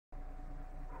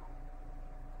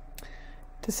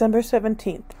December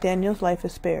 17th. Daniel's life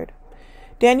is spared.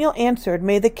 Daniel answered,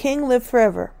 "May the king live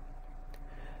forever.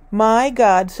 My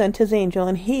God sent his angel,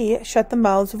 and he shut the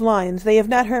mouths of lions. They have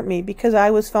not hurt me, because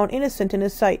I was found innocent in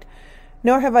his sight.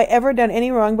 Nor have I ever done any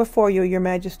wrong before you, your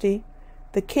majesty."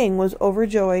 The king was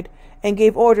overjoyed, and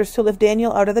gave orders to lift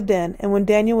Daniel out of the den. And when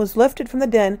Daniel was lifted from the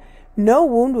den, no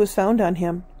wound was found on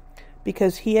him,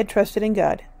 because he had trusted in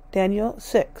God. Daniel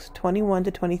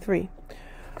 6:21-23.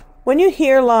 When you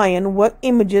hear lion, what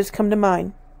images come to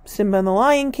mind? Simba and the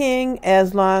Lion King,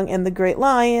 Aslan and the Great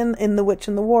Lion, in The Witch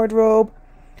and the Wardrobe.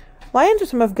 Lions are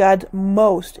some of God's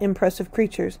most impressive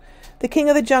creatures. The king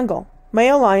of the jungle.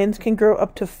 Male lions can grow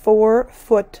up to 4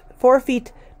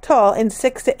 feet tall and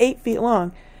 6 to 8 feet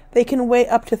long. They can weigh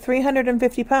up to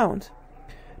 350 pounds.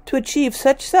 To achieve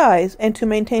such size and to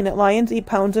maintain it, lions eat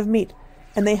pounds of meat,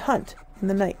 and they hunt in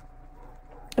the night.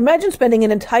 Imagine spending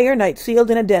an entire night sealed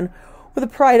in a den with a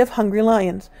pride of hungry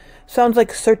lions. Sounds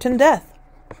like certain death.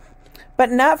 But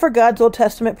not for God's Old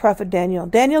Testament prophet Daniel.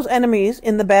 Daniel's enemies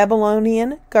in the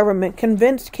Babylonian government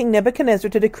convinced King Nebuchadnezzar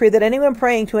to decree that anyone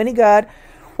praying to any god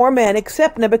or man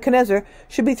except Nebuchadnezzar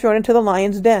should be thrown into the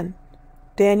lion's den.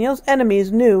 Daniel's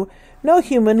enemies knew no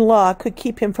human law could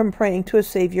keep him from praying to a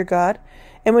Savior God,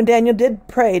 and when Daniel did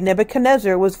pray,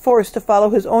 Nebuchadnezzar was forced to follow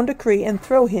his own decree and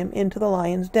throw him into the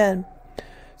lion's den.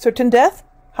 Certain death?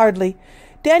 Hardly.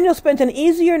 Daniel spent an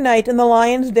easier night in the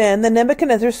lion's den than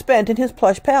Nebuchadnezzar spent in his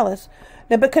plush palace.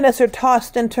 Nebuchadnezzar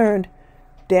tossed and turned.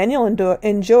 Daniel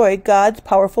enjoyed God's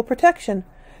powerful protection.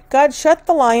 God shut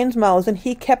the lions' mouths, and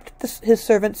he kept his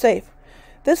servant safe.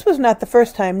 This was not the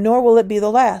first time, nor will it be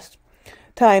the last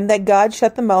time that God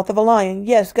shut the mouth of a lion.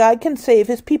 Yes, God can save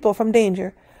his people from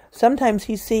danger. Sometimes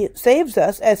he saves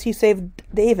us as he saved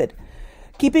David,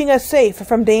 keeping us safe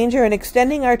from danger and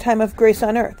extending our time of grace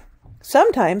on earth.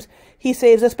 Sometimes he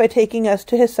saves us by taking us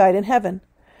to his side in heaven.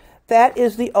 That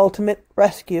is the ultimate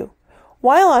rescue.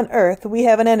 While on earth, we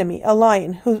have an enemy, a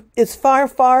lion, who is far,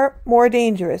 far more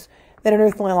dangerous than an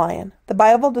earthly lion. The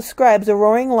Bible describes a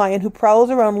roaring lion who prowls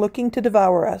around looking to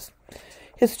devour us.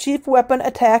 His chief weapon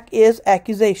attack is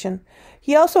accusation.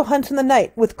 He also hunts in the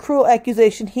night. With cruel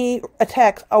accusation, he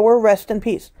attacks our rest and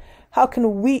peace. How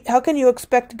can you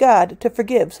expect God to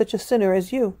forgive such a sinner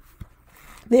as you?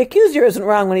 The accuser isn't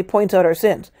wrong when he points out our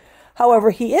sins.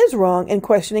 However, he is wrong in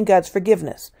questioning God's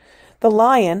forgiveness. The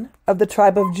Lion of the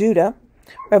tribe of Judah,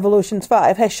 Revelations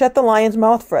 5, has shut the lion's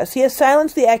mouth for us. He has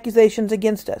silenced the accusations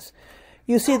against us.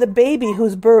 You see, the baby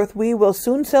whose birth we will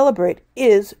soon celebrate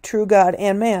is true God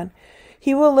and man.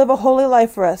 He will live a holy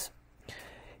life for us.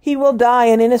 He will die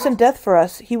an innocent death for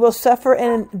us. He will suffer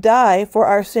and die for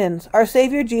our sins. Our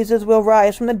Savior Jesus will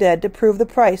rise from the dead to prove the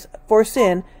price for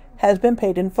sin has been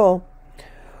paid in full.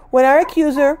 When our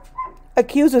accuser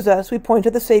accuses us, we point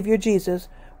to the Savior Jesus.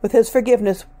 With his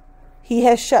forgiveness, he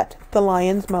has shut the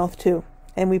lion's mouth too.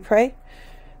 And we pray,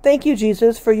 thank you,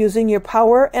 Jesus, for using your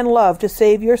power and love to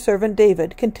save your servant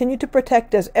David. Continue to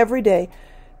protect us every day.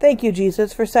 Thank you,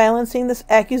 Jesus, for silencing the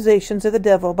accusations of the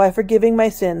devil by forgiving my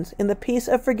sins. In the peace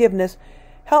of forgiveness,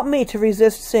 help me to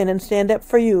resist sin and stand up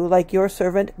for you like your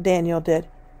servant Daniel did.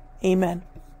 Amen.